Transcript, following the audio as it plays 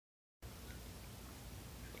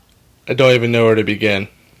I don't even know where to begin.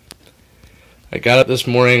 I got up this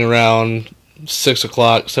morning around 6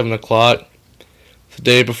 o'clock, 7 o'clock, the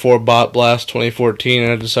day before Bot Blast 2014,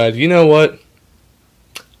 and I decided, you know what?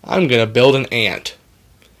 I'm going to build an ant.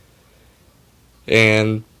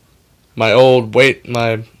 And my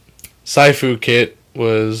my Saifu kit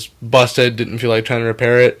was busted, didn't feel like trying to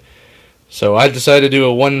repair it. So I decided to do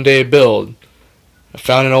a one-day build. I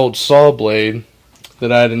found an old saw blade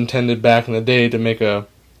that I had intended back in the day to make a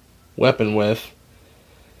weapon with.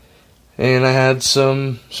 And I had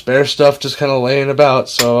some spare stuff just kind of laying about,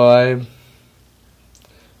 so I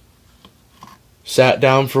sat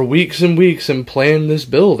down for weeks and weeks and planned this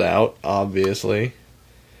build out, obviously.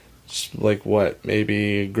 It's like, what,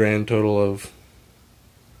 maybe a grand total of,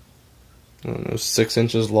 I don't know, 6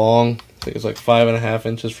 inches long. I think it's like 5.5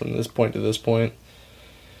 inches from this point to this point.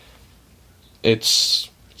 It's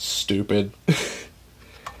stupid.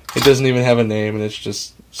 It doesn't even have a name, and it's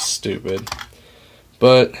just stupid.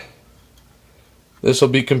 But this will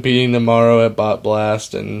be competing tomorrow at Bot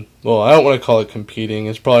Blast, and, well, I don't want to call it competing.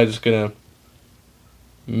 It's probably just going to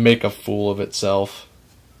make a fool of itself.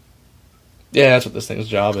 Yeah, that's what this thing's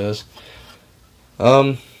job is.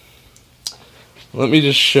 Let me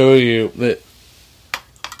just show you that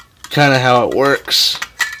kind of how it works.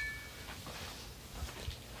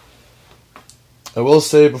 I will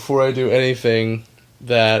say before I do anything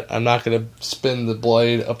that I'm not going to spin the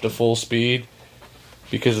blade up to full speed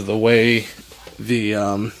because of the way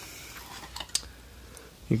the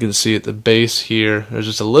you can see at the base here, there's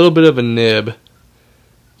just a little bit of a nib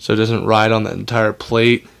so it doesn't ride on the entire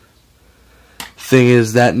plate. Thing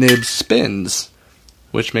is, that nib spins,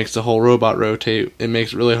 which makes the whole robot rotate. It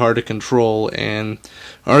makes it really hard to control, and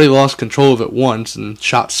I already lost control of it once and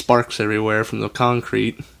shot sparks everywhere from the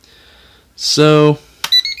concrete. So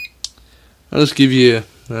I'll just give you,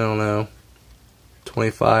 I don't know,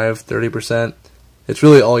 25, 30%. It's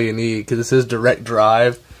really all you need because this is direct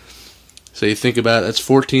drive. So you think about it, that's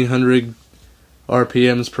 1400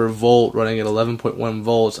 RPMs per volt running at 11.1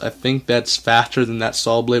 volts. I think that's faster than that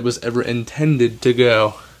saw blade was ever intended to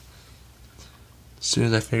go. As soon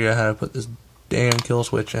as I figure out how to put this damn kill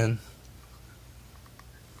switch in.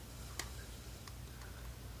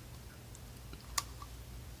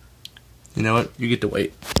 You know what? You get to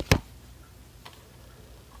wait.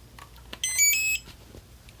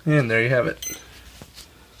 And there you have it.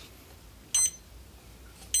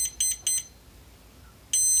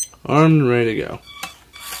 Armed and ready to go.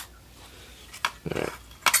 Alright.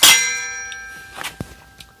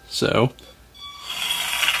 So,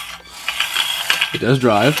 it does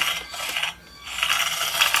drive.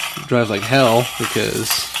 It drives like hell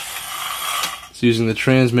because it's using the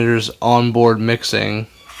transmitter's onboard mixing,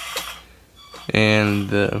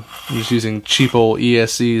 and I'm just using cheap old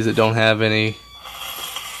ESCs that don't have any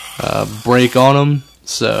brake on them,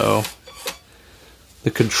 so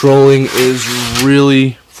the controlling is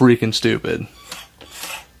really freaking stupid.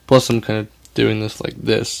 Plus I'm kind of doing this like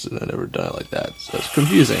this, and I've never done it like that, so it's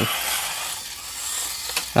confusing.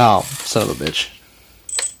 Oh, son of a bitch.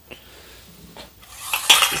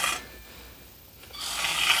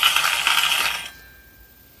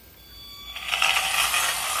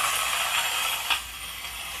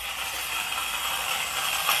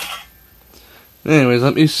 Anyways,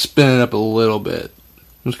 let me spin it up a little bit.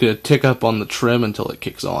 I'm just going to tick up on the trim until it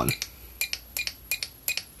kicks on.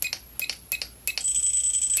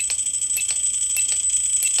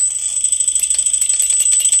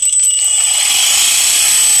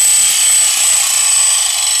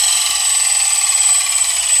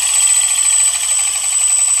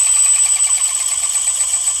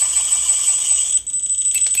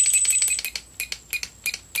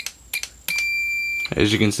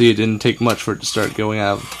 As you can see, it didn't take much for it to start going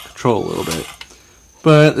out of control a little bit.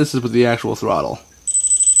 But this is with the actual throttle.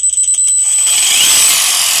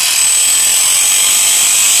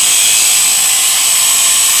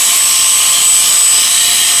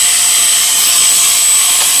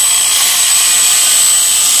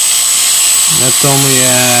 And that's only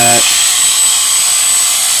at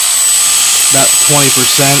about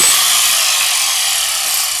 20%.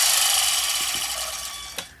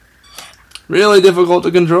 Really difficult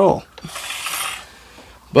to control.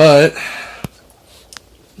 But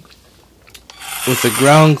with the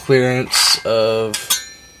ground clearance of,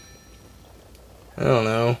 I don't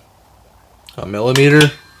know, a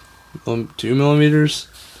millimeter, 2 millimeters,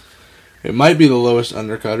 it might be the lowest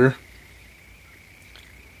undercutter.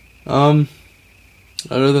 Other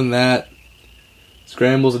than that,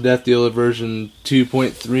 Scramble's a Death Dealer version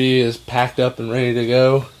 2.3 is packed up and ready to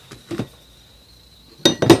go.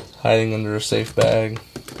 Hiding under a safe bag,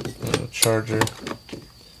 charger.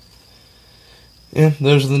 Yeah,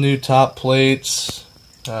 those are the new top plates.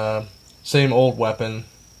 Same old weapon.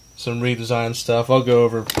 Some redesigned stuff. I'll go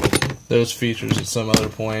over those features at some other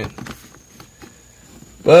point.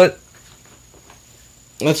 But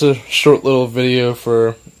that's a short little video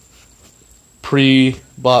for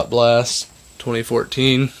pre-Bot Blast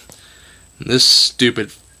 2014. This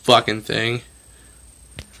stupid fucking thing.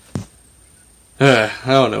 I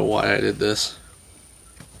don't know why I did this.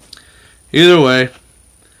 Either way,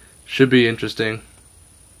 should be interesting.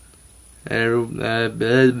 I've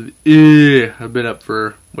been up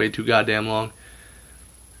for way too goddamn long.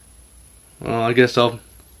 Well, I guess I'll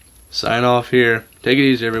sign off here. Take it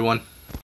easy, everyone.